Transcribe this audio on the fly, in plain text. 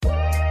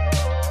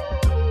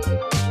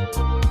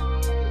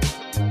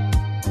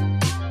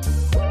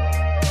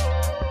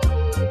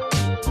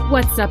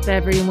What's up,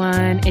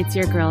 everyone? It's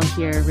your girl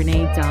here,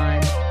 Renee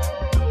Dawn.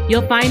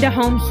 You'll find a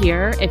home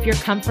here if you're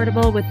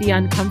comfortable with the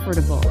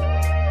uncomfortable.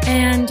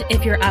 And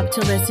if you're up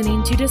to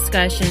listening to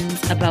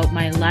discussions about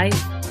my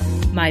life,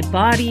 my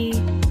body,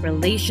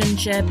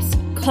 relationships,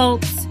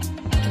 cults,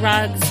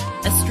 drugs,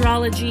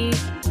 astrology,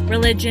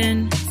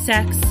 religion,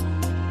 sex,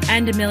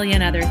 and a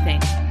million other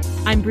things.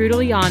 I'm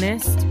brutally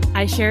honest.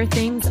 I share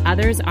things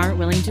others aren't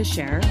willing to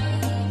share.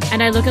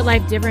 And I look at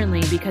life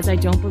differently because I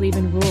don't believe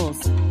in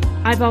rules.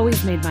 I've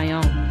always made my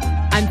own.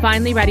 I'm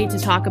finally ready to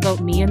talk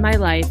about me and my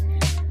life,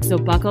 so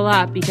buckle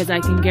up because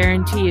I can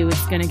guarantee you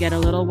it's going to get a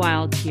little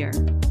wild here.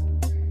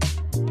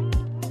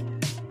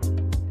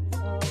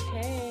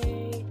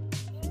 Okay.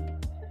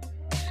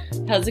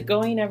 How's it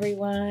going,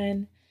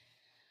 everyone?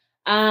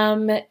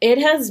 It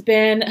has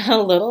been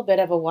a little bit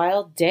of a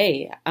wild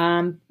day.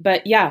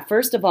 But yeah,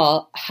 first of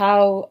all,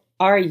 how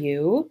are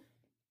you?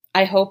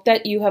 I hope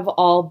that you have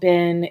all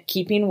been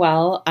keeping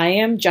well. I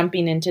am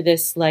jumping into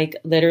this like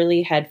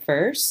literally head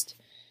first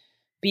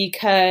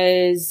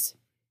because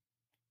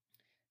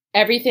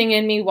everything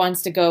in me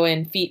wants to go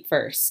in feet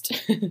first.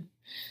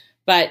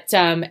 But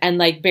and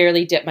like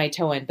barely dip my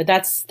toe in. But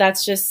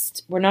that's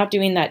just, we're not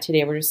doing that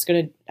today.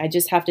 I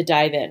just have to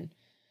dive in.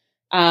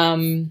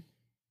 And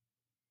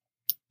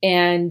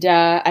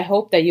I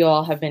hope that you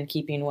all have been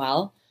keeping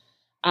well.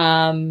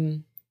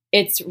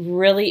 It's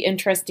really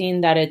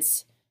interesting that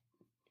it's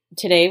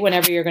today,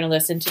 whenever you're going to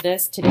listen to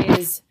this. Today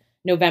is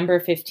November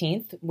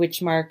 15th,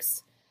 which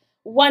marks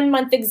 1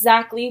 month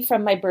exactly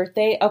from my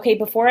birthday. Okay,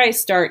 before I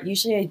start,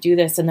 usually I do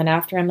this, and then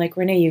after I'm like,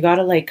 Renee, you got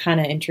to like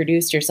kind of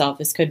introduce yourself.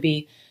 This could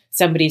be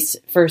somebody's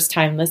first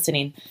time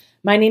listening.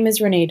 My name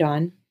is Renee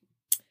Dawn.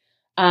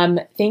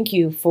 Thank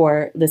you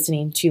for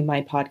listening to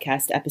my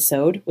podcast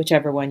episode,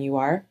 whichever one you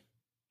are.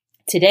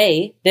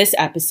 Today, this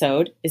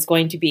episode is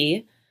going to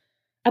be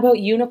about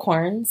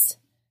unicorns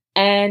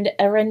and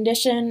a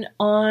rendition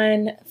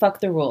on Fuck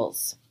the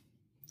Rules.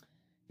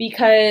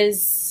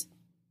 Because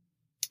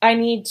I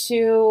need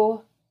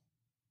to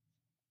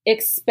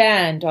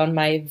expand on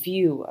my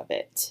view of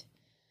it.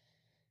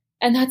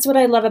 And that's what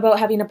I love about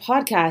having a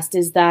podcast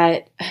is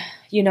that,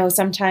 you know,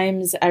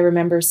 sometimes I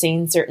remember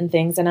saying certain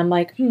things and I'm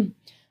like,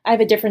 I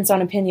have a difference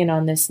on opinion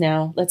on this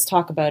now. Let's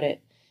talk about it.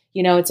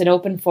 You know, it's an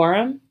open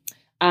forum.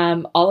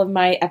 All of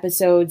my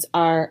episodes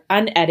are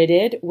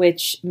unedited,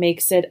 which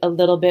makes it a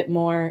little bit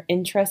more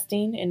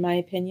interesting, in my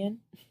opinion.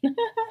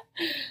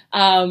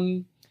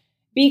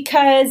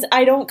 Because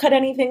I don't cut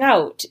anything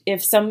out.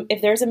 If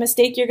there's a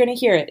mistake, you're going to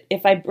hear it.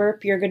 If I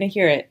burp, you're going to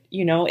hear it.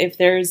 You know, if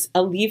there's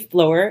a leaf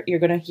blower, you're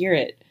going to hear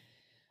it.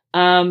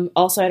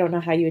 Also, I don't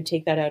know how you would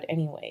take that out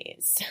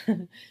anyways.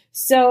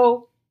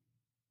 So,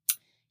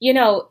 you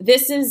know,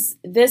 this is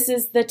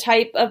the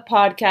type of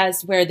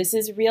podcast where this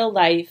is real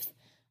life.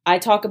 I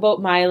talk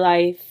about my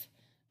life.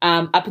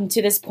 Up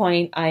until this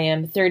point,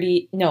 I'm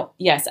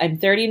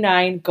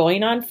 39,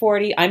 going on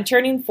 40. I'm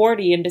turning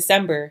 40 in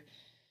December,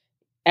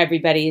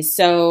 everybody.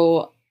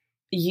 So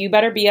you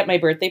better be at my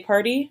birthday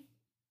party.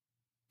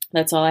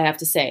 That's all I have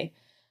to say.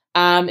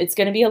 It's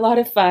going to be a lot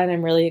of fun.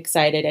 I'm really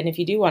excited. And if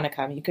you do want to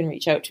come, you can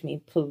reach out to me,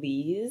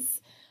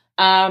 please.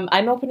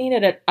 I'm opening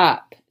it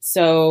up.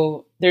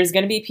 So there's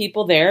going to be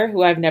people there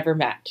who I've never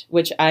met,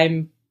 which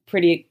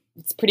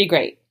it's pretty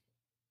great,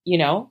 you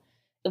know?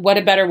 What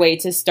a better way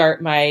to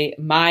start my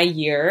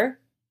year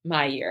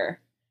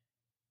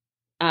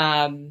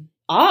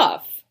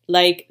off.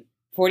 Like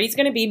 40 is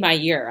going to be my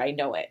year. I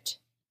know it.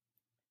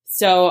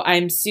 So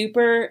I'm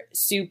super,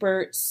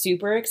 super,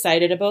 super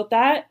excited about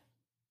that.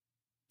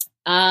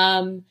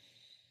 And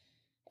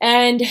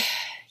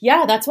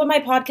yeah, that's what my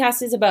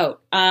podcast is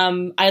about.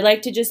 I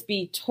like to just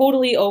be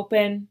totally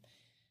open.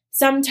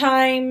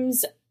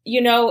 Sometimes,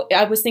 you know,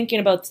 I was thinking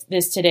about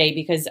this today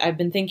because I've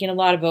been thinking a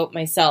lot about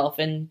myself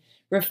and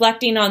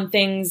reflecting on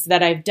things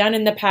that I've done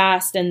in the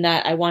past and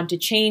that I want to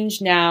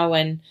change now.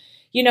 And,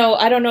 you know,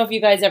 I don't know if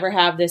you guys ever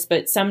have this,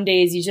 but some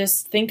days you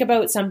just think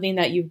about something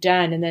that you've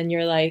done and then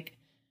you're like,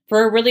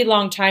 for a really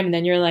long time, and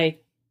then you're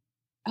like,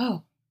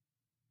 oh,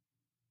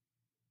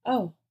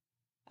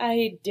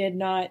 I did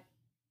not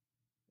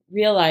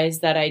realize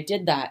that I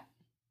did that.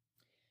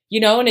 You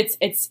know, and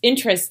it's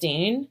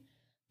interesting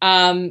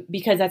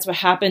because that's what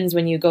happens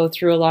when you go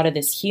through a lot of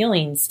this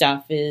healing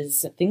stuff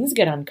is things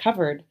get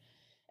uncovered.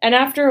 And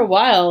after a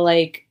while,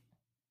 like,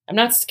 I'm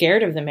not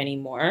scared of them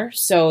anymore.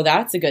 So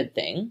that's a good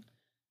thing.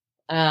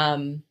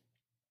 Life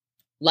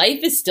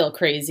is still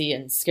crazy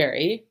and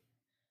scary,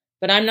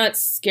 but I'm not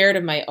scared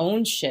of my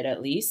own shit, at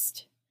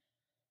least.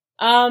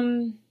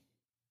 So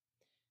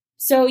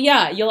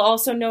yeah, you'll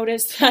also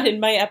notice that in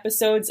my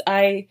episodes,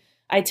 I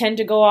tend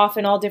to go off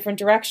in all different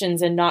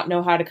directions and not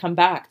know how to come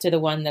back to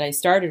the one that I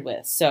started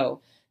with. So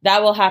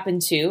that will happen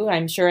too.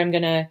 I'm sure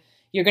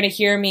you're going to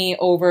hear me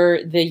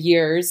over the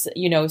years,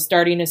 you know,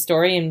 starting a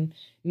story and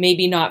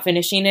maybe not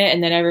finishing it.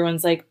 And then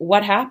everyone's like,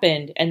 what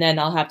happened? And then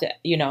I'll have to,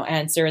 you know,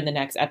 answer in the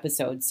next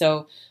episode.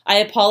 So I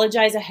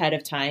apologize ahead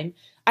of time.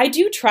 I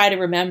do try to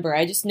remember.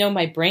 I just know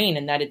my brain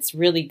and that it's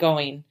really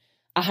going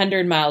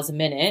 100 miles a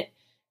minute.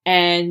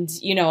 And,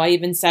 I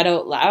even said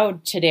out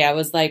loud today, I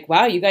was like,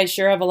 wow, you guys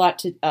sure have a lot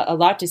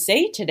to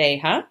say today,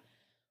 huh?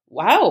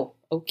 Wow.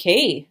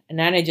 Okay. And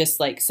then I just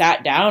like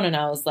sat down and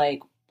I was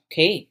like,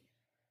 okay,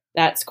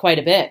 that's quite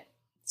a bit.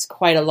 It's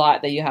quite a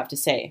lot that you have to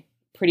say.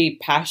 Pretty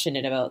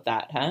passionate about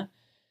that, huh?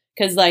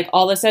 Because like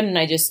all of a sudden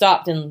I just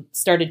stopped and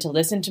started to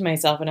listen to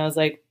myself and I was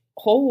like,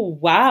 oh,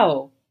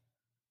 wow.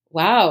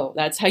 Wow.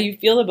 That's how you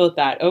feel about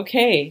that.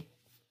 Okay.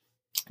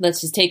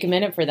 Let's just take a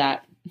minute for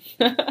that.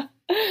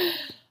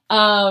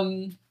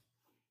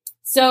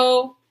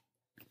 So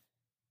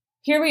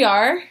here we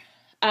are.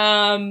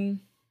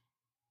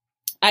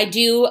 I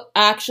do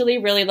actually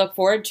really look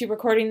forward to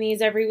recording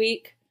these every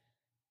week.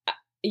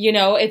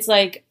 It's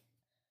like,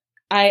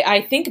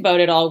 I think about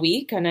it all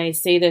week, and I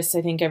say this,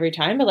 I think, every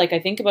time, but like, I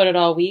think about it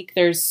all week.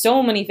 There's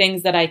so many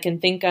things that I can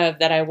think of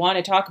that I want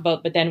to talk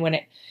about, but then when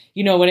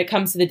it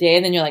comes to the day,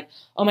 and then you're like,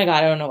 oh my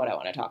God, I don't know what I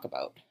want to talk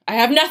about. I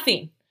have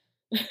nothing.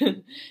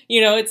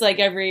 It's like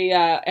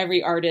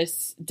every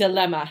artist's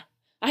dilemma.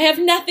 I have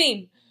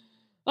nothing.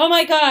 Oh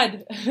my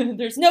God,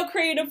 there's no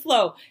creative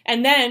flow.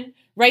 And then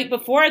right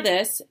before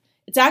this,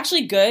 it's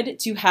actually good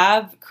to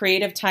have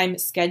creative time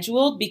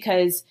scheduled,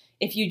 because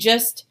if you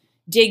just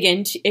dig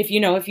into,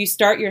 if you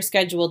start your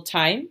scheduled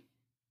time,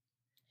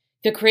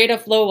 the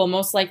creative flow will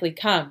most likely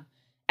come.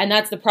 And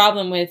that's the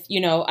problem with,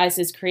 us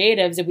as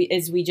creatives,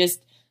 is we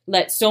just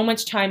let so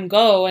much time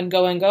go and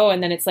go and go.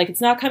 And then it's like,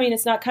 it's not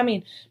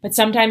coming. But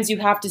sometimes you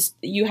have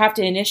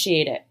to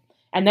initiate it,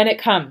 and then it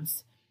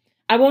comes.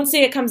 I won't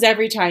say it comes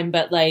every time,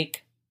 but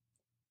like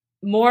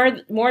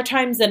more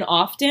times than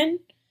often,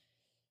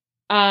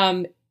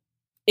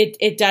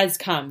 it does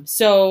come.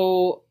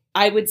 So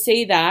I would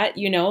say that,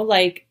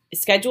 like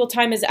scheduled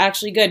time is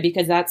actually good,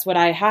 because that's what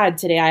I had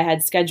today. I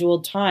had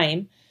scheduled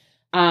time,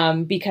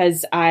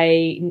 because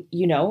I,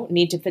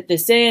 need to fit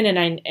this in,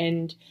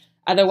 and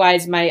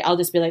otherwise I'll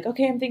just be like,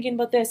 okay, I'm thinking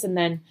about this, and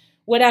then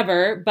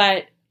whatever.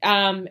 But,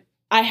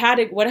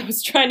 what I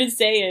was trying to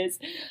say is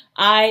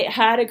I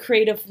had a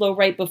creative flow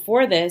right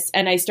before this,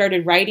 and I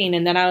started writing,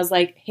 and then I was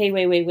like, hey,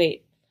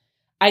 wait.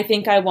 I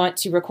think I want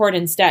to record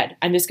instead.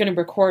 I'm just going to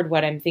record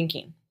what I'm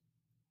thinking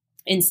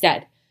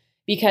instead,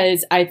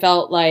 because I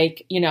felt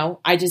like,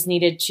 I just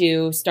needed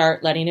to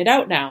start letting it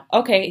out now.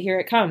 Okay, here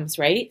it comes,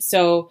 right?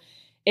 So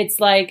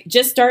it's like,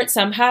 just start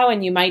somehow,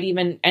 and you might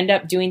even end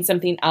up doing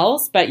something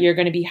else, but you're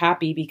going to be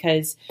happy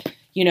because,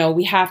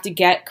 we have to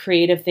get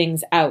creative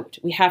things out.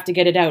 We have to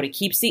get it out. It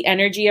keeps the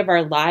energy of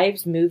our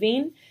lives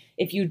moving.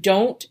 If you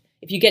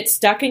get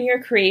stuck in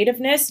your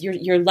creativeness,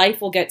 your life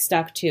will get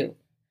stuck too.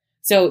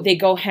 So they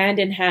go hand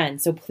in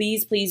hand. So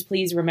please, please,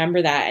 please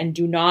remember that, and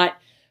do not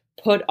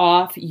put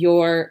off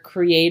your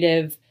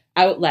creative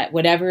outlet,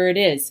 whatever it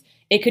is.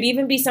 It could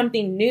even be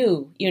something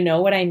new. You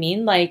know what I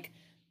mean? Like,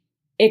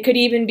 it could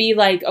even be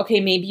like, okay,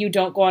 maybe you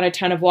don't go on a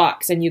ton of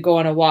walks, and you go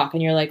on a walk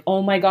and you're like,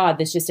 oh my God,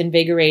 this just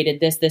invigorated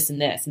this,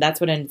 and this. And that's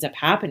what ends up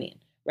happening,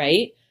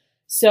 right?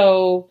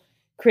 So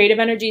creative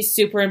energy is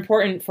super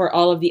important for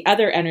all of the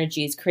other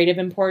energies. Creative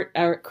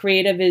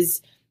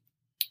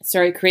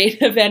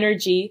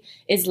energy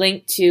is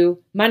linked to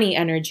money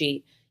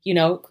energy.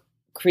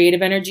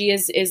 Creative energy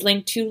is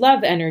linked to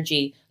love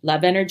energy.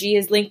 Love energy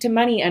is linked to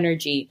money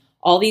energy.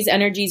 All these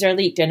energies are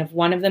linked. And if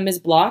one of them is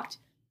blocked,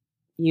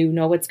 you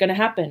know what's going to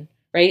happen,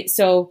 right?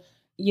 So,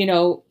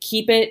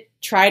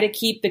 try to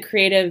keep the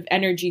creative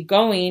energy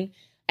going.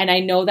 And I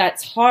know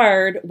that's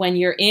hard when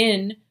you're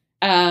in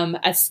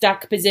a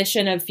stuck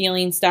position of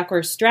feeling stuck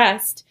or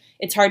stressed.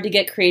 It's hard to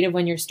get creative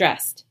when you're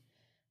stressed.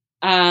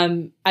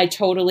 I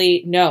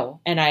totally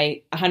know, and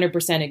I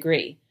 100%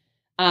 agree.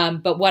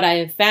 But what I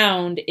have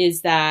found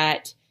is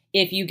that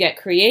if you get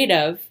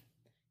creative,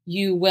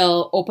 you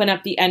will open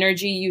up the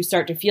energy. You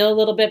start to feel a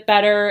little bit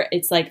better.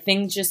 It's like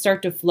things just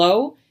start to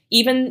flow.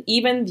 Even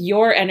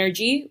your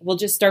energy will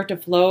just start to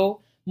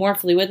flow more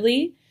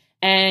fluidly.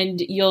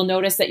 And you'll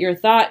notice that your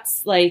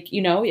thoughts,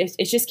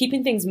 it's just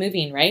keeping things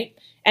moving, right?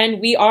 And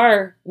we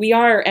are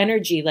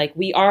energy, like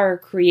we are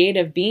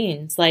creative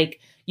beings. Like,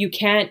 you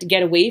can't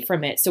get away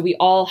from it. So we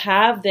all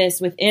have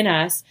this within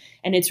us,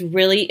 and it's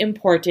really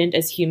important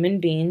as human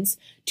beings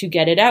to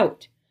get it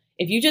out.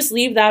 If you just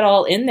leave that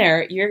all in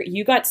there,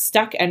 you got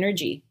stuck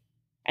energy.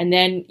 And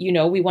then,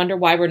 we wonder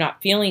why we're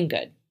not feeling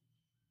good.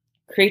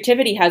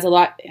 Creativity has a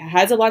lot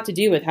to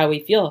do with how we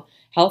feel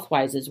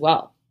health-wise as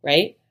well,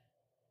 right?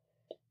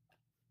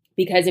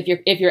 Because if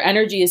your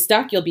energy is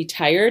stuck, you'll be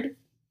tired.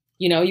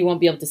 You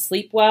won't be able to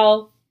sleep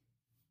well.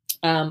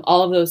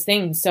 All of those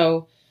things.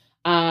 So,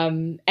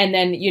 and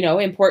then,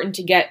 important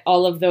to get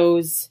all of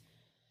those,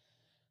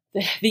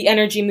 the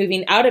energy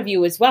moving out of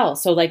you as well.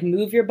 So like,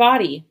 move your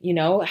body,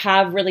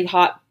 have really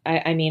hot,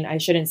 I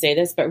shouldn't say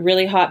this, but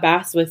really hot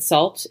baths with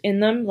salt in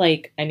them.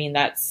 Like,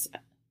 that's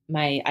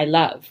I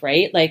love,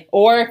 right? Like,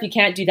 or if you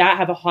can't do that,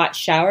 have a hot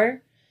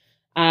shower,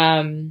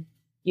 things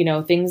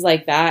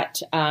like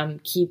that,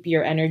 keep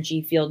your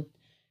energy feel,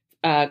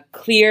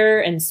 clear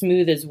and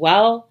smooth as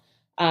well.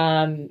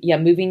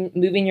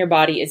 Moving your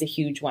body is a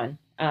huge one.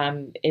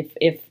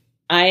 If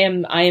I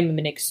am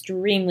an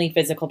extremely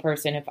physical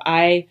person, if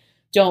I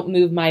don't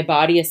move my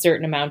body a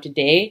certain amount a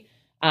day,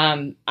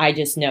 I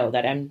just know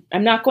that I'm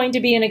not going to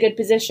be in a good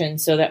position.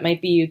 So that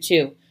might be you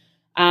too.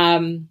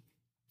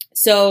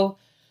 So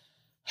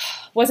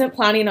wasn't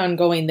planning on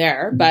going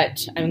there,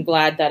 but I'm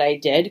glad that I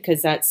did,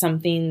 because that's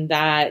something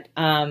that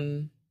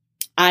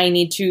I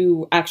need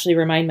to actually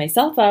remind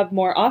myself of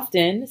more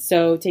often.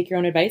 So take your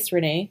own advice,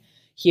 Renee,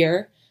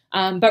 here.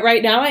 But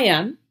right now I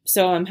am.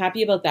 So I'm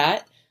happy about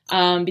that,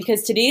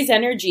 because today's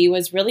energy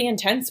was really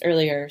intense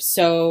earlier.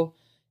 So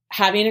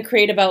having a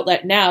creative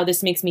outlet now,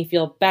 this makes me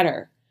feel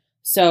better.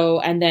 So,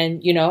 and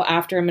then,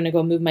 after I'm going to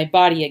go move my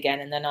body again,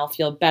 and then I'll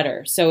feel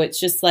better. So it's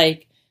just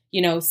like,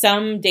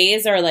 some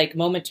days are like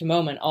moment to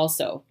moment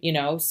also,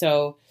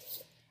 so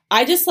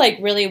I just like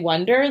really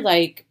wonder,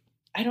 like,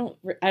 I don't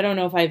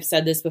know if I've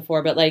said this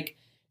before, but like,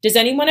 does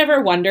anyone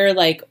ever wonder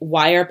like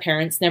why our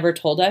parents never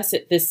told us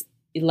that this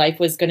life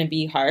was going to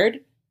be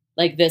hard,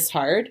 like this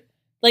hard?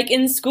 Like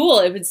in school,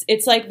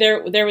 it's like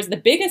there was the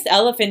biggest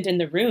elephant in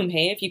the room.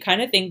 Hey, if you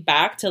kind of think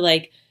back to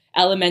like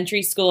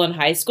elementary school and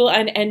high school,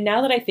 and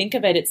now that I think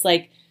of it, it's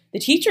like the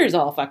teachers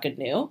all fucking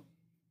knew.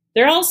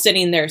 They're all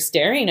sitting there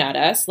staring at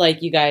us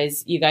like, you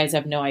guys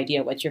have no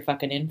idea what you're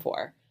fucking in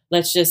for.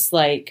 Let's just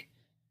like,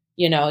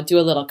 do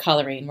a little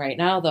coloring right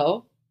now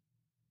though.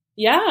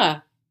 Yeah.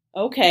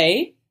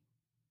 Okay.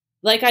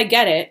 Like, I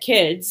get it.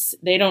 Kids,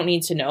 they don't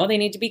need to know. They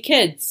need to be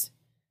kids.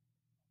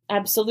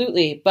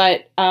 Absolutely.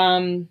 But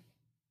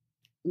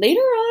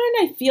later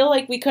on, I feel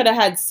like we could have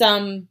had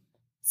some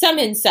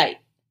insight.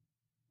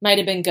 Might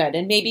have been good.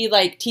 And maybe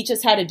like teach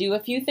us how to do a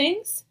few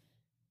things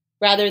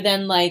rather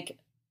than like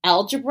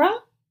algebra,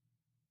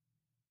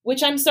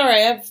 which I'm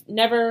sorry, I've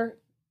never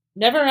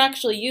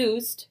actually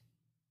used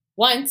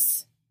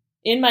once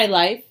in my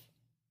life.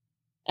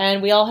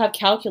 And we all have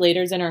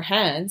calculators in our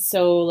hands.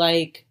 So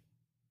like,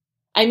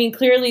 I mean,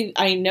 clearly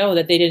I know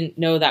that they didn't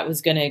know that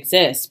was going to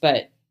exist,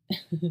 but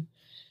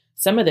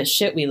some of the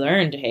shit we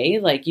learned, hey,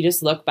 like you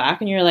just look back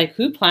and you're like,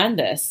 who planned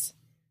this?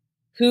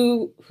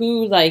 Who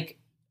like,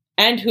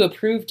 and who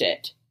approved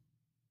it?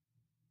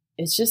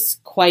 It's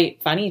just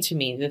quite funny to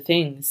me, the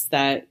things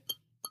that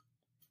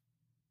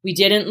we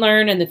didn't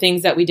learn and the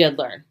things that we did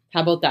learn.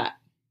 How about that?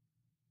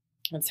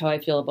 That's how I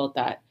feel about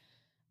that.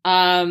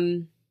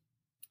 And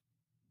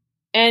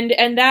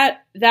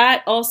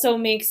that also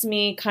makes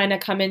me kind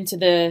of come into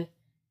the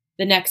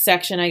next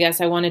section. I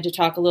guess I wanted to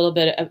talk a little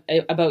bit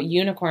about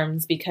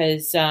unicorns,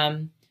 because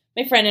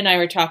my friend and I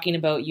were talking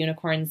about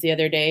unicorns the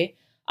other day.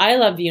 I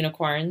love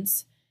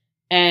unicorns,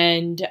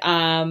 and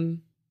I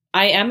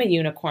am a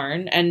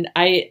unicorn, and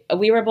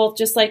we were both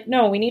just like,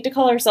 no, we need to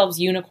call ourselves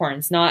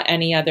unicorns, not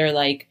any other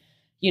like,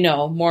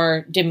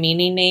 more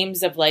demeaning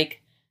names of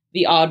like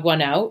the odd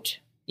one out.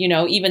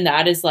 Even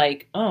that is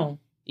like, oh,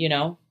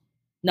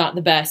 not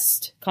the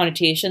best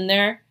connotation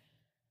there.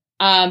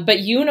 But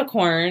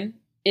unicorn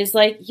is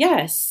like,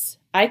 yes,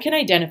 I can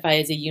identify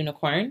as a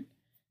unicorn,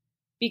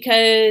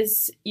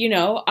 because,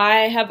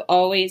 I have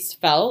always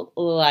felt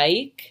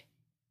like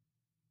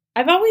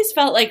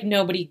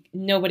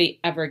nobody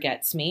ever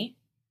gets me.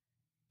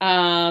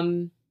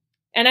 And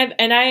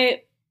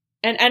I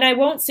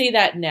won't say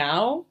that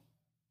now.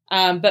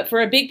 But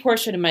for a big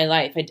portion of my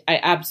life, I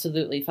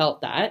absolutely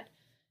felt that.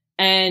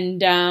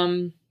 And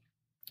I'm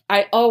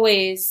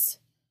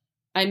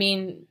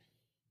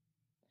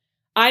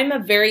a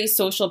very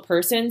social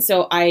person,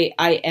 so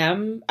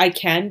I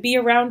can be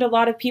around a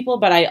lot of people,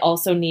 but I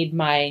also need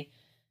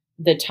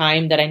the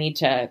time that I need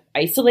to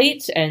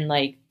isolate and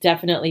like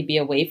definitely be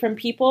away from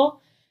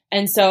people.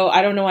 And so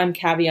I don't know why I'm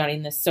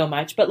caveating this so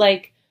much, but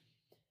like,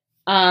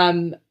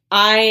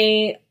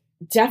 I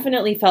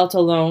definitely felt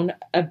alone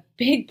a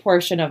big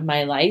portion of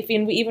my life,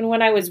 and even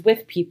when I was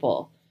with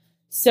people.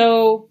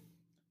 So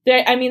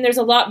there's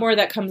a lot more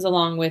that comes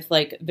along with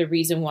like the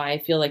reason why I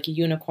feel like a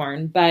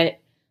unicorn, but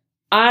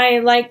I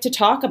like to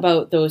talk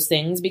about those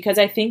things because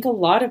I think a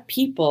lot of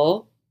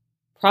people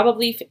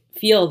probably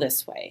feel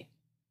this way.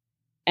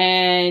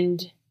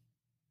 And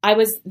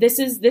this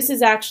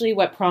is actually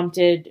what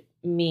prompted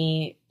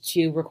me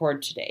to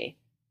record today.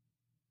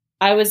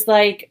 I was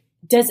like,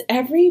 is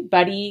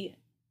everybody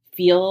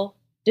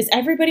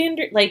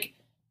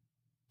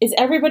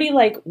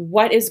like,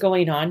 what is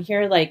going on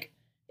here? Like,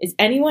 is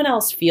anyone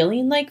else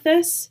feeling like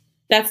this?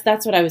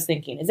 That's what I was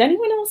thinking. Is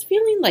anyone else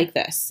feeling like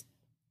this?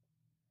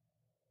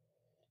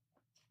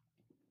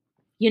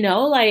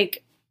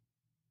 Like,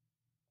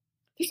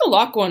 there's a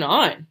lot going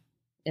on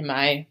in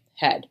my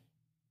head.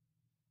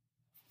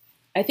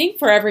 I think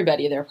for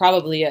everybody there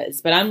probably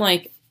is, but I'm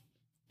like,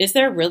 is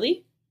there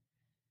really?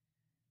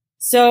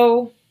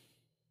 So,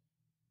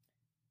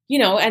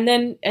 and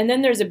then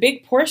there's a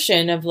big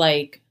portion of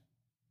like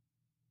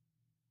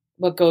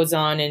what goes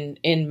on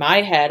in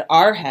my head,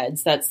 our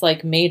heads, that's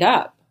like made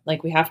up.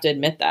 Like, we have to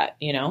admit that,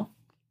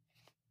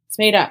 it's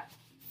made up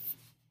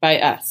by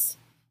us.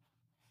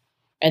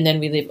 And then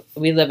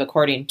we live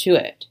according to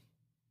it.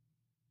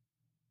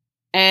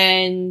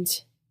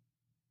 And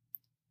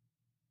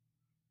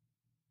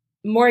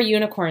more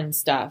unicorn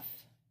stuff.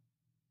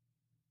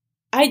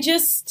 I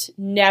just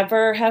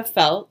never have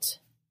felt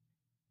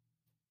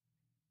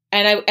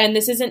And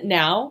this isn't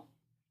now.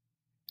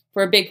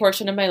 For a big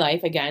portion of my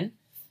life, again,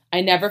 I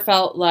never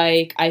felt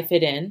like I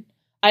fit in.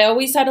 I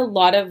always had a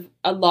lot of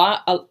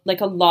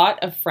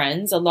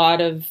friends, a lot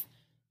of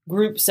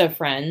groups of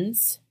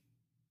friends.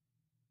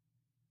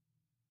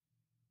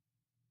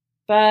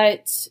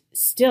 But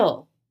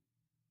still.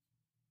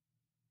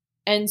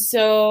 And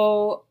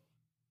so,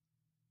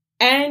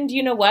 and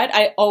you know what?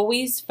 I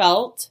always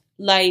felt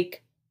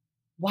like,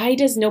 why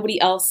does nobody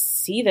else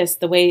see this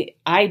the way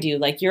I do?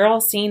 Like, you're all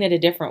seeing it a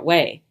different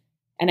way.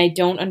 And I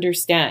don't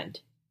understand.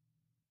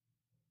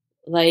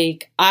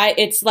 Like,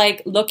 it's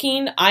like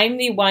looking, I'm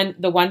the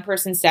one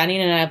person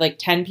standing and I have like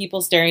 10 people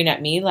staring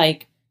at me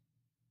like,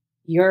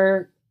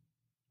 you're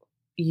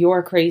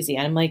crazy.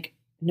 And I'm like,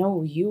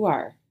 no, you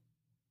are.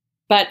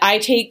 But I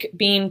take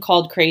being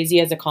called crazy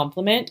as a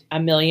compliment,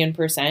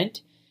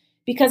 1,000,000%,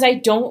 because I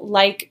don't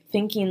like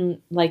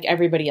thinking like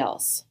everybody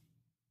else.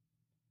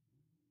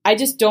 I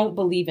just don't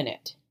believe in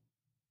it.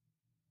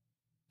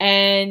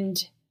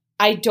 And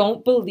I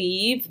don't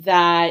believe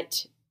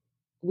that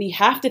we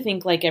have to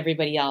think like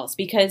everybody else,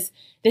 because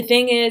the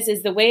thing is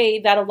the way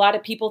that a lot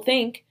of people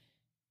think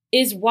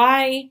is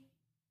why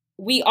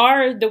we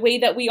are the way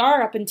that we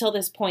are up until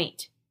this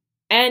point.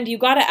 And you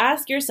got to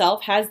ask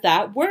yourself, has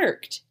that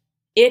worked?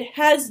 It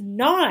has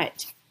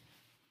not.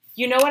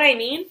 You know what I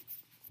mean?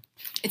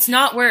 It's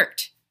not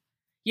worked.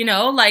 You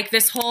know, like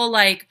this whole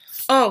like,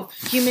 oh,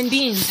 human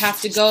beings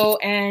have to go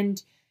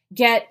and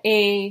get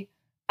a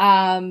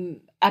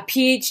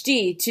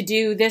PhD to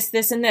do this,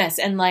 this, and this.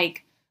 And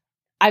like,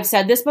 I've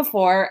said this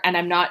before, and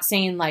I'm not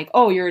saying like,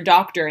 oh, you're a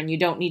doctor and you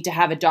don't need to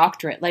have a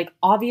doctorate. Like,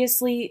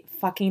 obviously,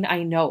 fucking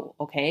I know,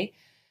 okay?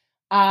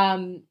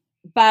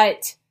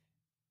 But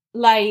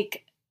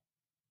like,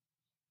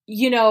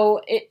 you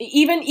know,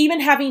 even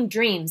having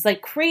dreams,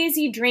 like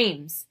crazy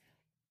dreams,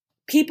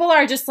 people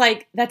are just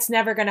like, that's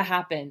never going to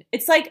happen.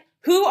 It's like,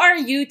 who are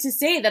you to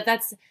say that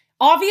that's,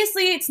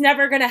 obviously it's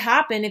never going to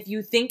happen if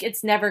you think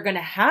it's never going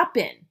to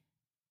happen.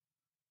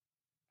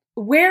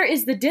 Where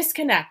is the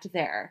disconnect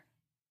there?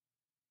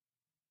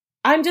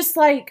 I'm just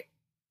like,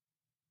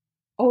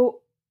 oh,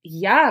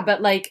 yeah,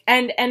 but like,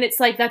 and it's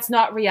like, that's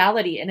not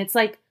reality. And it's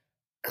like,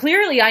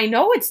 clearly I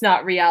know it's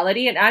not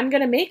reality and I'm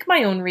going to make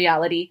my own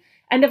reality.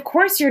 And of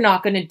course you're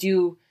not going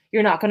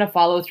to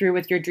follow through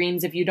with your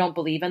dreams if you don't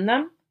believe in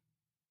them.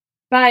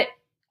 But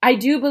I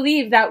do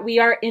believe that we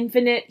are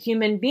infinite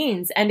human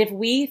beings. And if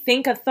we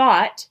think a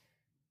thought,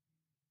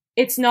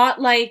 it's not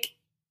like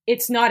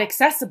it's not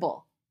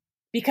accessible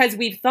because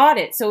we've thought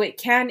it, so it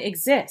can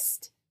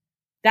exist.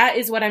 That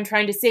is what I'm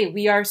trying to say.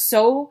 We are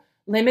so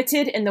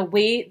limited in the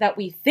way that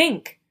we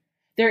think.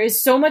 There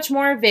is so much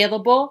more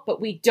available,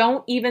 but we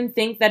don't even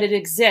think that it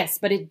exists.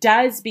 But it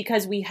does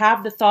because we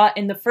have the thought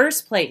in the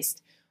first place.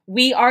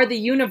 We are the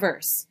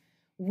universe.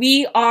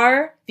 We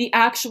are the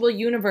actual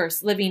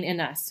universe living in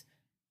us.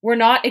 We're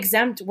not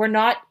exempt. We're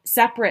not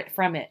separate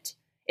from it.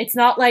 It's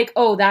not like,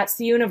 oh, that's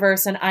the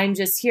universe and I'm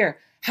just here.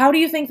 How do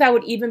you think that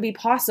would even be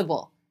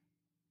possible?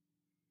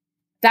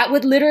 That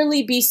would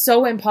literally be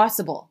so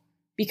impossible.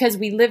 Because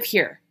we live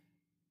here.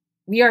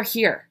 We are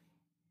here.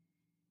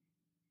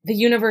 The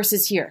universe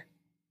is here.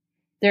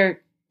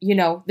 There, you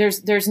know,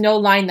 there's no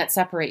line that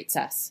separates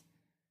us.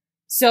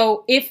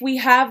 So if we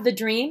have the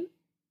dream,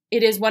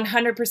 it is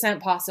 100%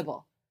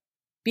 possible.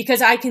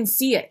 Because I can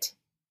see it.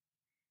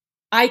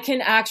 I can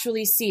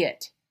actually see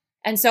it.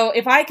 And so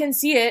if I can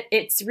see it,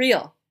 it's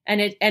real. And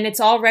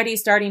it's already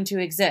starting to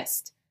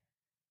exist.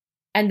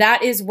 And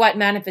that is what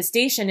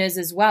manifestation is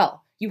as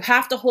well. You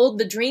have to hold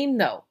the dream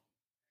though.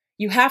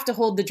 You have to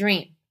hold the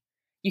dream.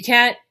 You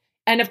can't,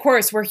 and of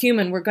course, we're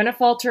human. We're going to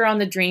falter on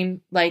the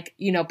dream, like,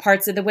 you know,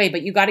 parts of the way,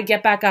 but you got to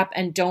get back up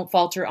and don't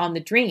falter on the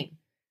dream.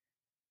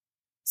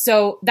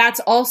 So that's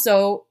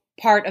also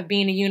part of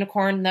being a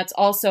unicorn. That's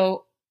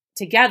also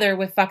together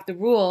with Fuck the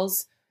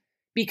Rules,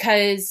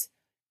 because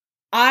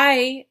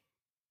I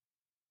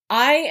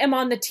am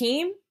on the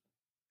team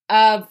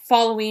of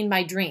following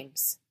my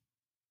dreams.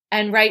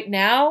 And right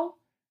now,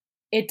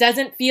 it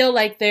doesn't feel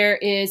like there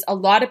is a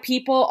lot of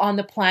people on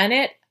the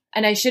planet.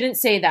 And I shouldn't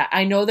say that.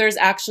 I know there's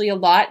actually a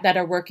lot that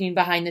are working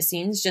behind the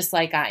scenes, just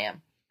like I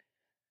am.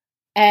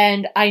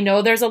 And I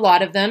know there's a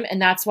lot of them.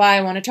 And that's why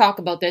I want to talk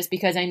about this,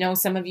 because I know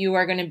some of you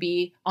are going to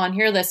be on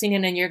here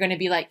listening and you're going to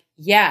be like,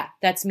 yeah,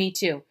 that's me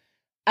too.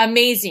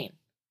 Amazing.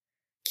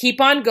 Keep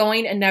on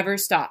going and never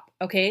stop.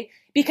 Okay.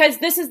 Because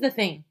this is the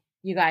thing,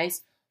 you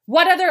guys.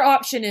 What other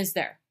option is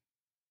there?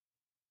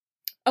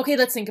 Okay,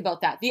 let's think about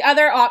that. The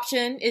other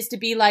option is to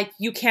be like,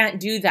 you can't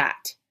do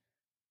that.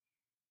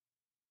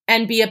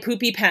 And be a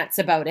poopy pants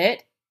about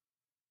it.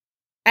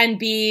 And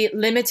be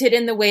limited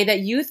in the way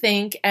that you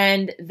think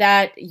and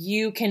that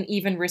you can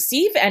even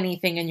receive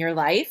anything in your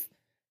life.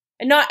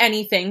 And not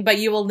anything, but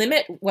you will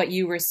limit what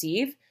you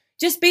receive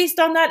just based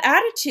on that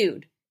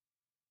attitude.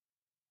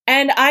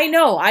 And I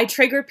know I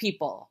trigger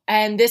people.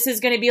 And this is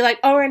going to be like,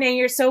 oh, Renee,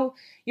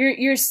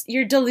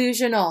 you're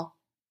delusional.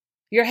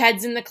 Your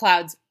head's in the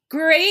clouds.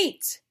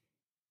 Great.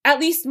 At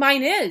least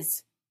mine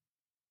is.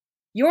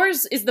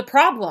 Yours is the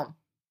problem,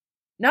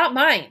 not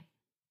mine.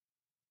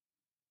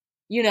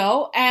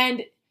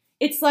 and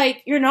it's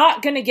like, you're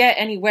not going to get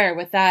anywhere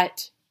with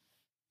that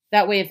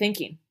way of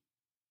thinking.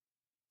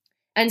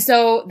 And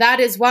so that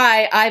is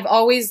why I've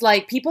always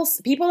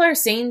people are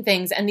saying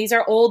things, and these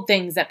are old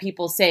things that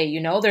people say,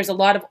 there's a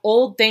lot of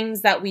old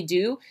things that we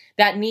do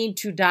that need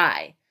to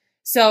die.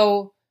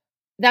 So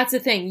that's the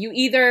thing.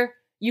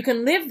 You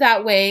can live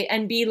that way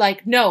and be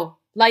like, no,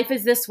 life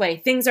is this way.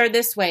 Things are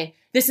this way.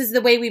 This is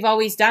the way we've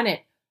always done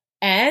it.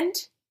 And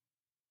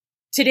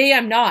today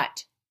I'm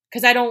not,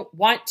 because I don't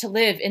want to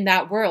live in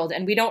that world,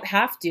 and we don't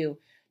have to.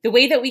 The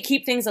way that we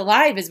keep things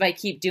alive is by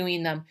keep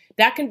doing them.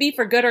 That can be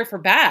for good or for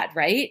bad,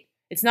 right?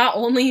 It's not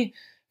only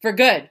for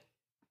good.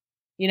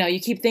 You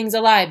keep things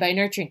alive by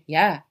nurturing.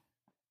 Yeah.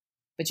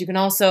 But you can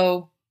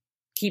also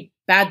keep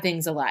bad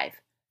things alive.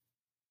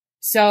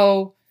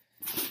 So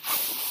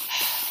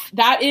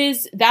that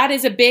is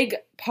a big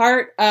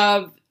part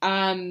of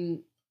a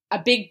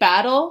big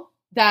battle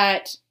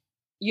that,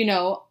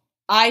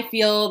 I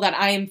feel that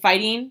I am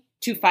fighting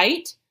to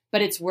fight,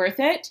 but it's worth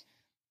it.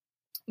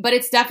 But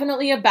it's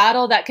definitely a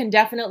battle that can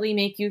definitely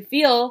make you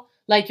feel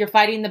like you're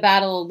fighting the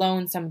battle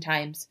alone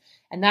sometimes.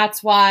 And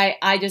that's why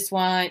I just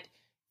want,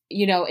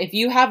 if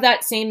you have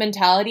that same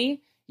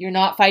mentality, you're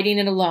not fighting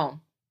it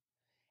alone.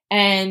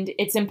 And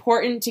it's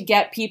important to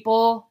get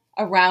people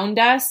around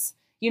us.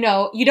 You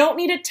don't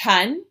need a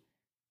ton,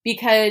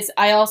 because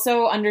I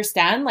also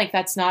understand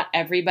that's not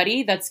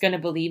everybody that's going to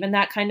believe in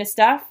that kind of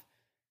stuff.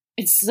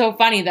 It's so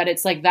funny that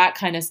it's like that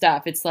kind of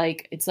stuff. It's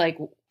like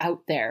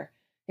out there.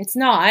 It's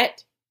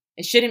not.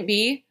 It shouldn't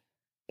be.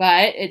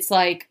 But it's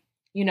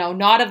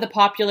not of the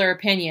popular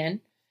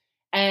opinion.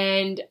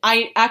 And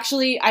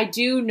I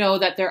do know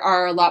that there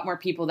are a lot more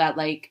people that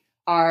we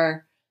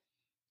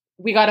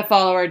got to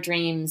follow our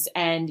dreams,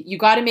 and you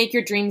got to make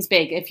your dreams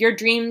big. If your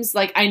dreams,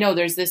 I know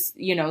there's this,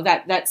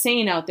 that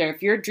saying out there,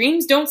 if your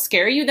dreams don't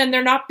scare you, then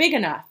they're not big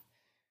enough.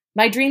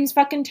 My dreams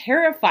fucking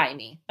terrify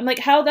me. I'm like,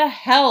 how the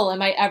hell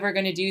am I ever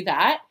going to do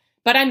that?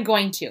 But I'm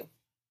going to.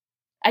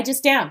 I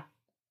just am.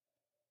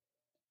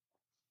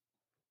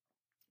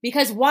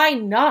 Because why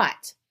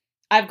not?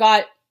 I've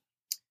got,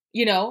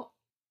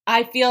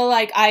 I feel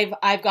like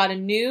I've got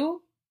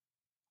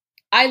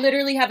I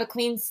literally have a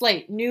clean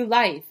slate, new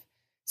life.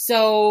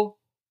 So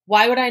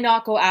why would I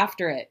not go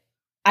after it?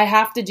 I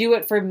have to do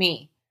it for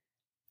me,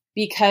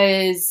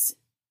 because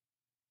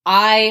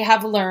I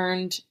have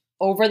learned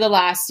over the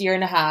last year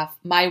and a half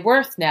my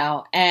worth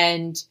now.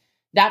 And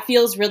that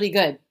feels really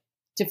good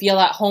to feel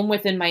at home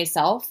within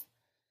myself.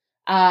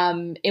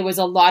 It was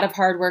a lot of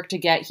hard work to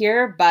get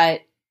here,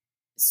 but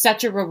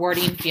such a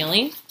rewarding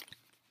feeling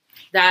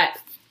that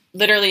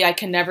literally I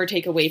can never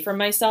take away from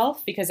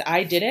myself, because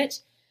I did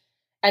it.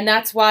 And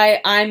that's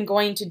why I'm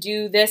going to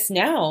do this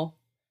now.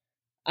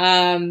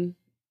 I'm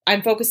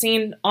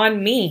focusing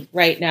on me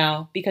right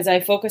now, because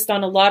I focused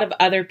on a lot of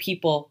other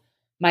people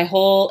my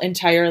whole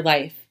entire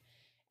life.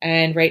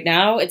 And right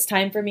now it's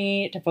time for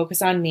me to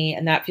focus on me,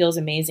 and that feels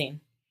amazing.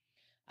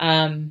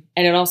 And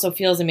it also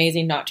feels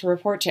amazing not to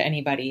report to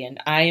anybody. And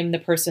I am the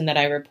person that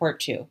I report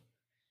to,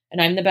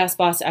 and I'm the best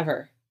boss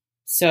ever.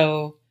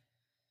 So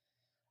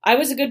I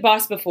was a good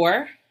boss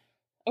before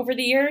over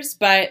the years,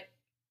 but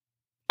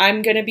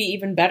I'm going to be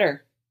even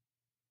better.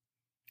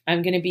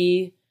 I'm going to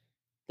be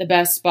the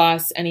best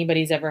boss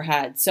anybody's ever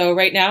had. So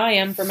right now I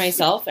am for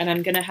myself, and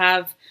I'm going to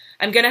have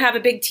a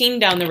big team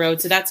down the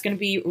road. So that's going to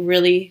be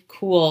really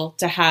cool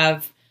to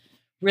have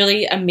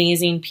really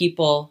amazing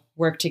people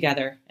work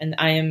together. And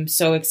I am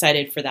so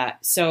excited for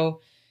that.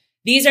 So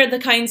these are the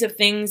kinds of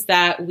things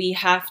that we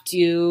have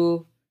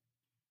to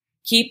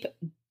keep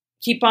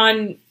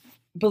on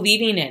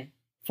believing in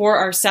for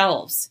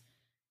ourselves.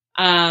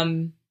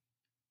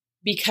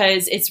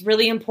 Because it's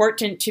really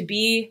important to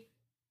be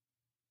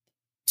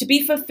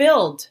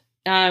fulfilled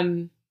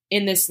in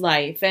this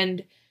life.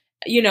 And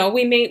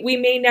we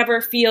may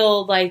never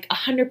feel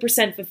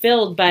 100%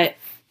 fulfilled, but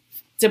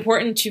it's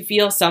important to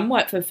feel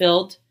somewhat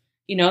fulfilled.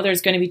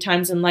 There's going to be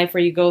times in life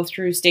where you go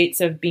through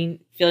states of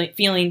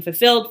feeling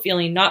fulfilled,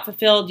 feeling not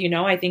fulfilled.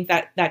 I think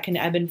that can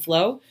ebb and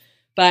flow,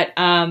 but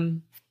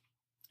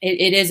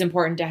it is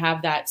important to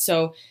have that.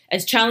 So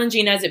as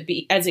challenging as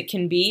it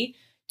can be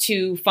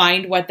to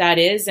find what that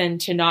is, and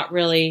to not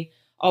really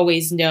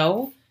always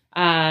know,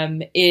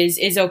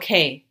 is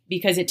okay,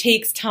 because it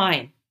takes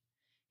time.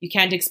 You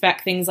can't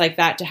expect things like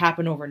that to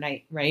happen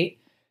overnight, right?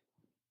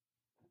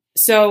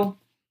 So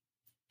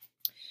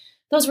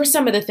those were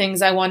some of the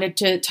things I wanted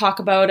to talk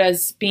about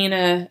as being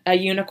a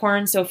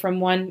unicorn. So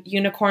from one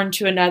unicorn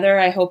to another,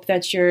 I hope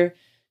that you're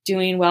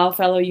doing well,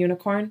 fellow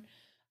unicorn.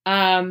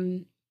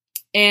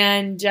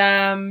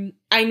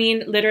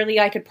 Literally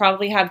I could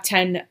probably have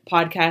 10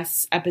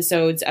 podcast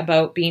episodes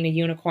about being a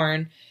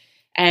unicorn.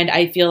 And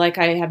I feel like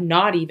I have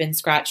not even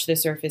scratched the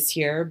surface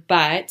here,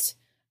 but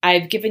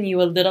I've given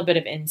you a little bit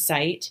of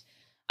insight.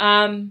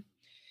 And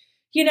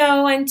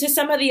to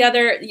some of the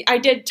other, I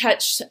did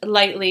touch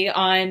lightly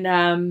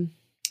on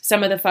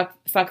some of the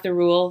fuck the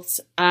rules.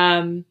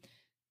 I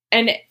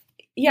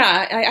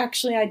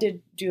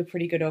did do a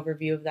pretty good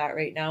overview of that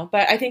right now,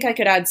 but I think I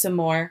could add some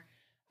more.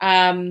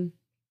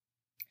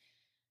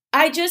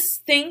 I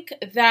just think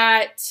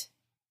that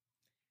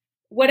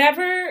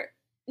whatever,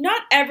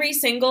 not every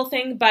single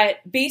thing, but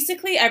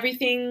basically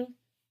everything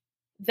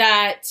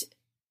that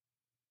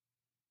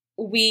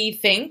we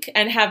think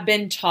and have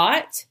been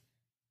taught,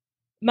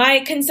 my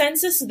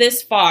consensus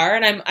this far,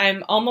 and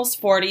I'm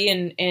almost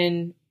 40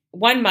 in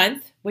 1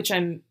 month, which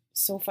I'm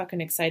so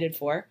fucking excited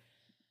for.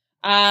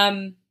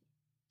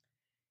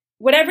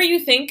 Whatever you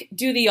think,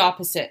 do the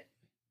opposite.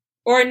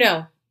 Or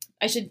no,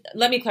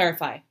 let me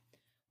clarify.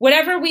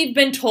 Whatever we've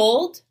been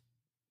told,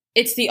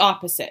 it's the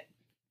opposite.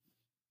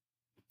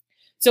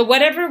 So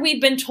whatever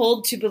we've been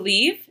told to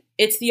believe,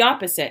 it's the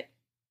opposite.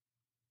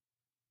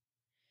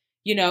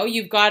 You know,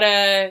 you've got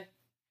to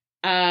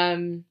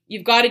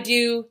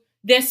do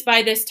this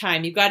by this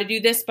time. You've got to do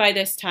this by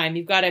this time.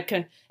 You've got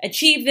to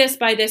achieve this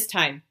by this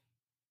time.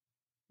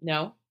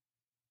 No.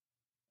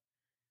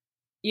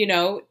 You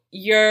know,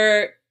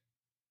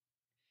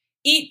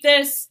 eat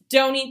this,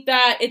 don't eat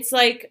that. It's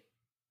like,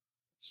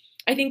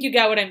 I think you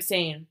get what I'm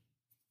saying.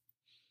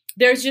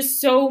 There's just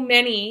so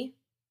many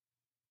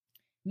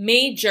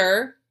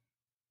major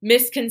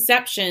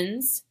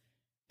misconceptions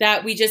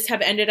that we just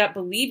have ended up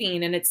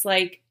believing. And it's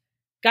like,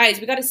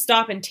 guys, we got to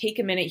stop and take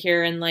a minute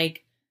here and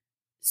like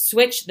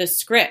switch the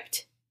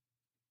script.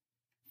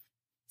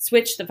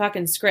 Switch the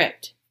fucking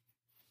script.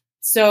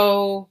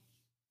 So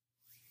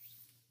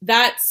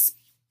that's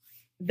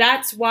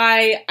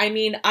why, I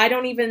mean, I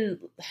don't even,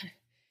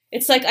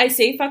 it's like I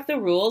say fuck the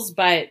rules,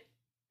 but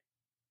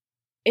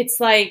it's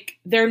like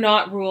they're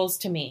not rules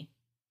to me.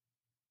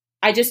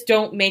 I just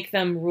don't make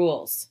them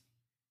rules.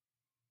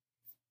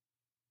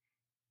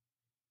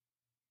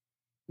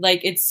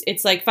 Like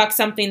it's like fuck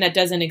something that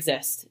doesn't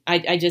exist.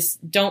 I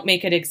just don't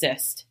make it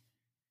exist.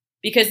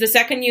 Because the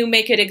second you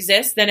make it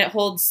exist, then it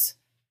holds,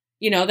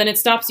 then it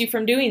stops you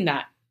from doing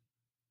that.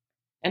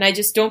 And I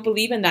just don't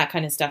believe in that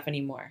kind of stuff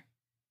anymore.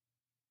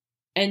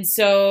 And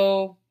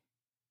so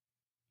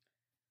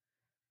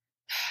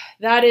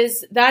that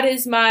is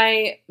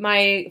my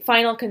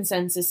final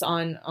consensus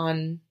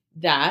on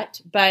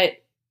that.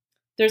 But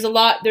there's a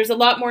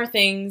lot more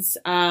things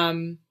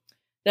that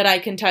I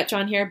can touch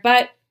on here.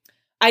 But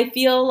I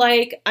feel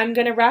like I'm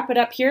gonna wrap it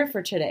up here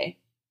for today.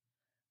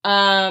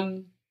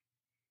 Maybe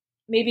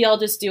I'll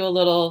just do a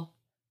little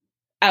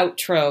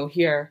outro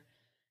here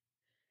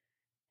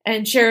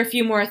and share a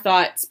few more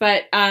thoughts.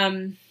 But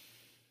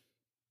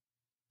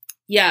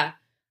yeah,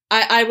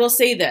 I will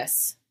say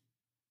this,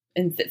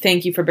 and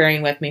thank you for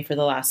bearing with me for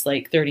the last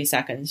 30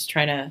 seconds,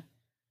 trying to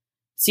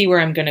see where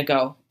I'm going to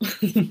go.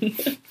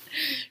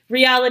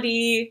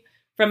 Reality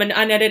from an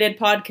unedited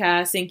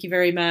podcast. Thank you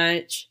very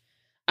much.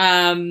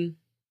 I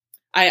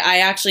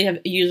actually have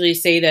usually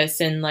say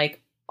this in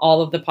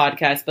all of the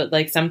podcasts,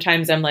 but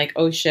sometimes I'm like,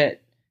 oh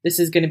shit, this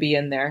is going to be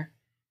in there.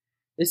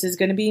 This is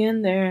going to be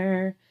in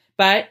there.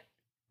 But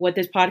what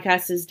this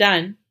podcast has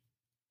done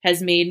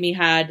has made me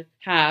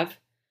have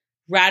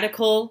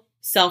radical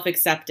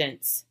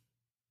self-acceptance.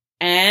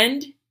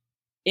 And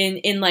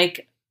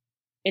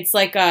it's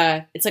like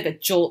a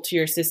jolt to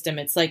your system.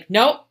 It's like,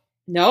 nope.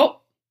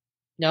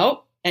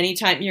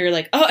 Anytime you're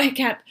like, oh, I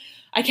can't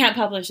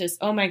publish this.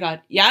 Oh my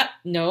God. Yeah.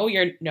 No,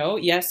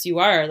 yes, you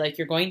are.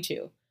 You're going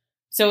to.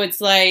 So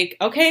it's like,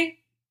 okay,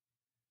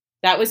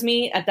 that was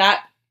me at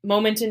that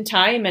moment in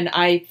time. And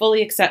I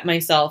fully accept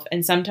myself.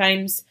 And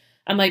sometimes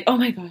I'm like, oh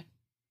my God,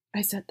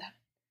 I said that.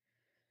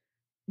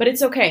 But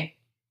it's okay.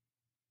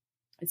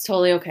 It's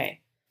totally okay.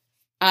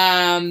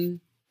 But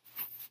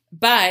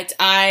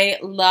I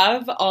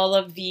love all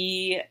of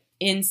the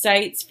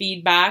insights,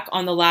 feedback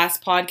on the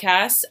last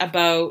podcast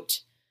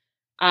about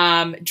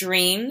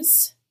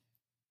dreams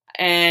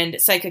and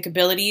psychic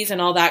abilities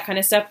and all that kind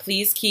of stuff.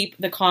 Please keep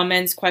the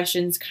comments,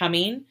 questions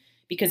coming,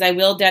 because I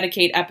will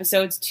dedicate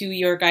episodes to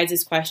your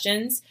guys'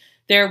 questions.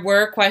 There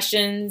were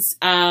questions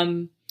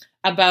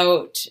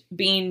about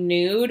being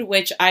nude,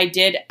 which I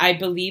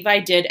believe I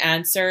did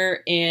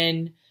answer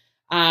in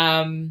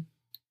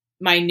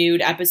my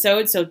nude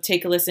episode. So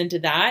take a listen to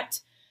that.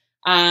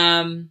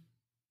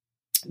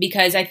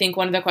 Because I think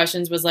one of the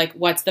questions was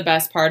what's the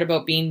best part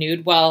about being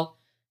nude? Well,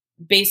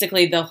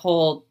 basically the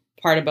whole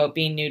part about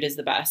being nude is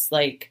the best,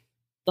 the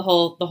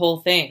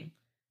whole thing.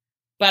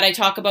 But I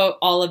talk about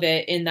all of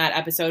it in that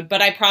episode,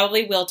 but I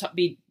probably will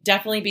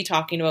definitely be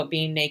talking about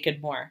being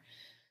naked more.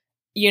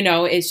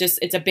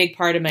 It's a big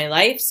part of my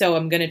life. So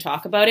I'm going to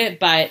talk about it,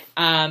 but,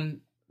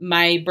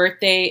 my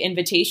birthday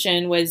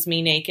invitation was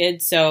me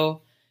naked.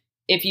 So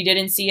if you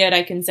didn't see it,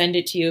 I can send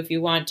it to you if you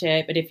want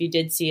it. But if you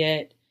did see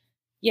it,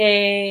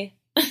 yay.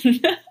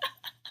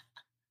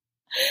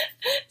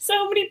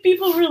 So many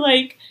people were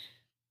like,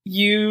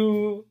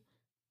 you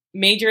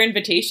made your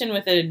invitation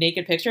with a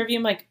naked picture of you.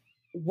 I'm like,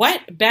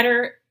 what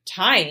better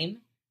time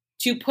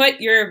to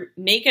put your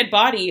naked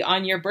body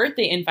on your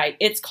birthday invite?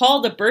 It's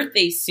called a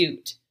birthday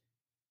suit.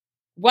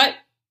 What?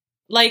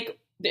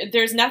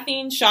 There's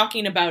nothing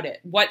shocking about it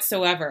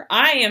whatsoever.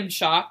 I am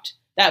shocked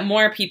that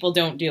more people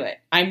don't do it.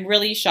 I'm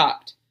really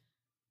shocked.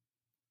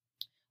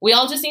 We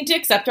all just need to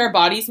accept our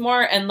bodies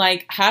more and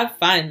have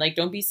fun.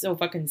 Don't be so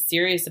fucking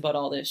serious about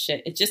all this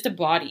shit. It's just a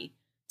body.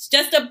 It's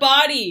just a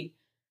body.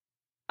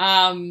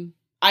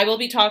 I will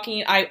be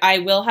talking, I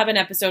will have an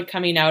episode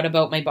coming out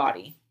about my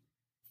body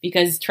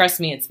because trust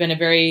me, it's been a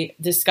very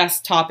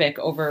discussed topic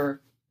over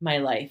my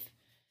life.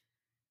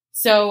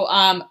 So,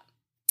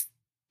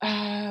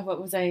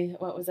 what was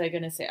I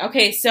going to say?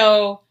 Okay.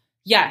 So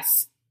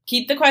yes,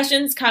 keep the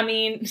questions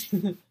coming.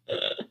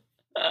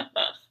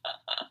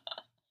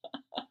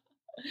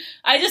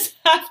 I just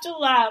have to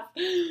laugh.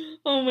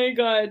 Oh my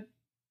God.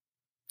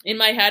 In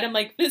my head, I'm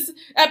like, this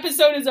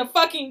episode is a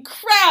fucking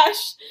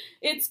crash.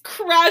 It's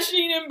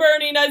crashing and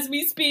burning as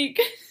we speak.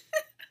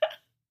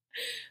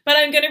 But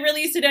I'm going to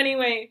release it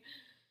anyway.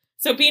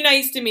 So be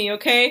nice to me,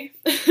 okay?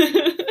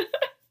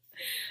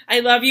 I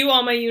love you,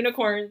 all my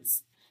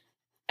unicorns.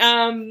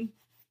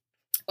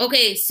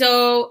 Okay,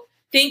 so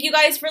thank you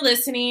guys for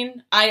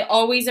listening. I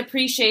always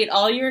appreciate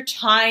all your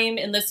time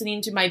in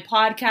listening to my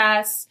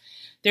podcasts.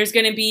 There's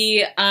going to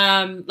be,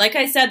 like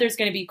I said, there's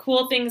going to be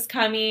cool things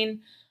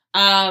coming.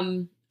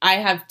 I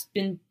have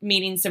been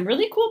meeting some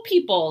really cool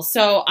people,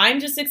 so I'm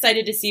just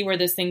excited to see where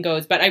this thing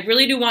goes. But I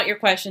really do want your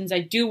questions.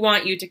 I do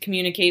want you to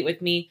communicate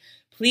with me.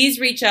 Please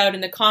reach out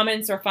in the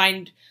comments or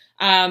find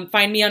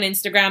me on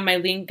Instagram. My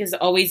link is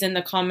always in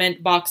the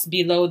comment box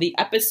below the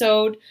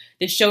episode,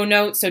 the show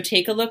notes, so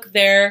take a look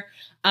there.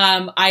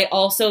 I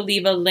also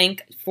leave a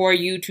link for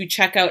you to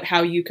check out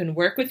how you can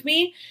work with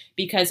me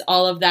because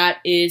all of that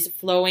is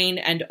flowing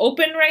and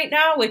open right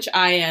now, which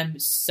I am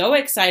so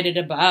excited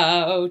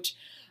about.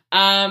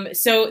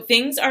 So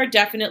things are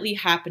definitely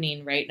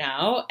happening right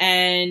now,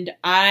 and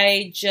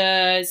I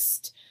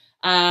just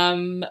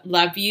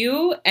love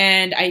you,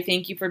 and I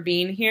thank you for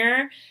being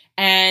here.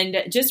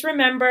 And just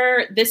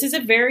remember, this is a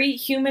very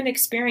human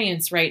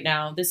experience right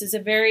now. This is a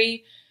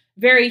very,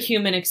 very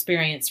human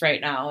experience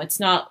right now. It's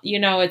not,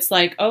 it's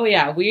like, oh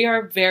yeah, we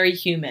are very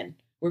human.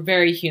 We're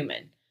very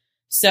human.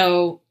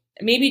 So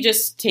maybe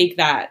just take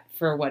that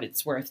for what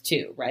it's worth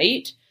too,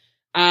 right?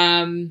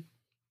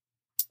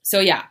 So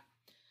yeah.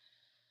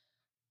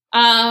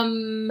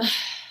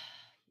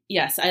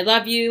 Yes, I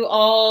love you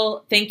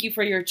all. Thank you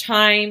for your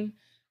time.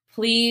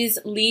 Please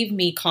leave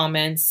me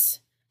comments.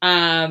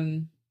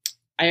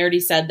 I already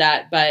said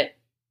that, but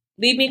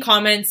leave me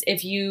comments.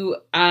 If you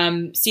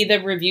see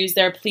the reviews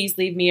there, please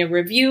leave me a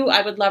review.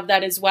 I would love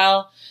that as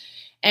well.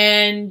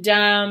 And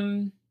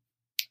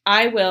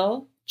I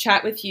will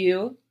chat with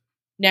you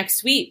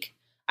next week.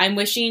 I'm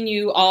wishing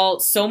you all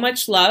so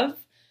much love.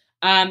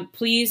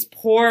 Please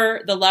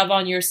pour the love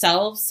on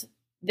yourselves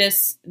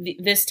this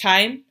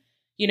time,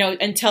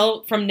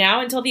 until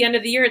the end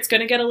of the year. It's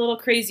going to get a little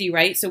crazy,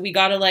 right? So we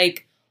got to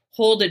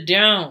hold it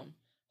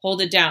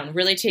down,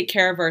 really take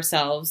care of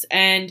ourselves,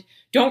 and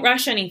don't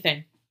rush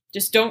anything.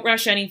 Just don't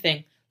rush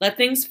anything. Let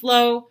things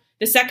flow.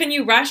 The second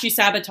you rush, you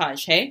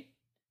sabotage. Hey,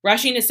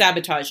 rushing is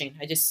sabotaging.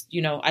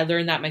 I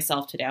learned that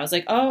myself today. I was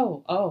like,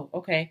 oh,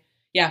 okay.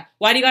 Yeah.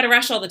 Why do you got to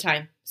rush all the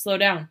time? Slow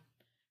down.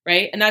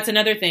 Right. And that's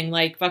another thing,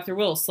 fuck the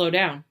rules, slow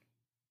down.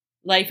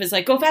 Life is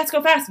go fast, go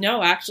fast.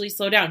 No, actually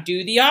slow down.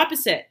 Do the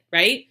opposite,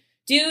 right?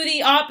 Do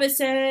the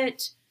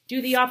opposite.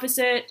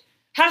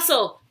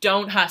 Hustle.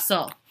 Don't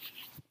hustle.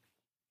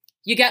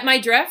 You get my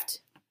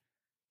drift?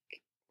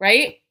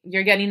 Right?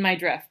 You're getting my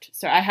drift.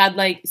 So I had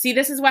see,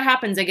 this is what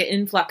happens. I get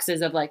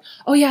influxes of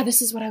oh yeah,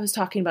 this is what I was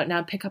talking about.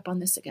 Now pick up on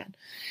this again.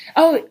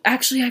 Oh,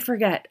 actually, I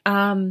forget.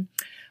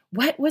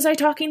 What was I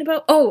talking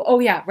about? Oh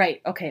yeah,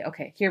 right.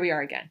 Okay. Here we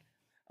are again.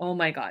 Oh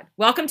my God.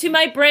 Welcome to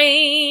my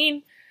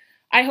brain.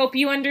 I hope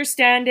you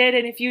understand it.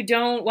 And if you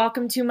don't,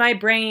 welcome to my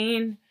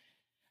brain.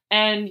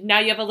 And now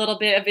you have a little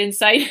bit of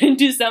insight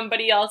into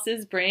somebody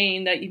else's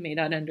brain that you may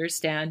not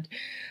understand.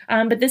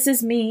 But this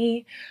is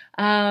me.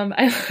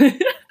 I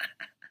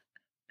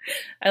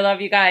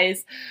love you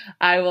guys.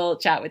 I will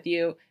chat with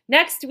you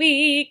next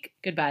week.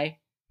 Goodbye.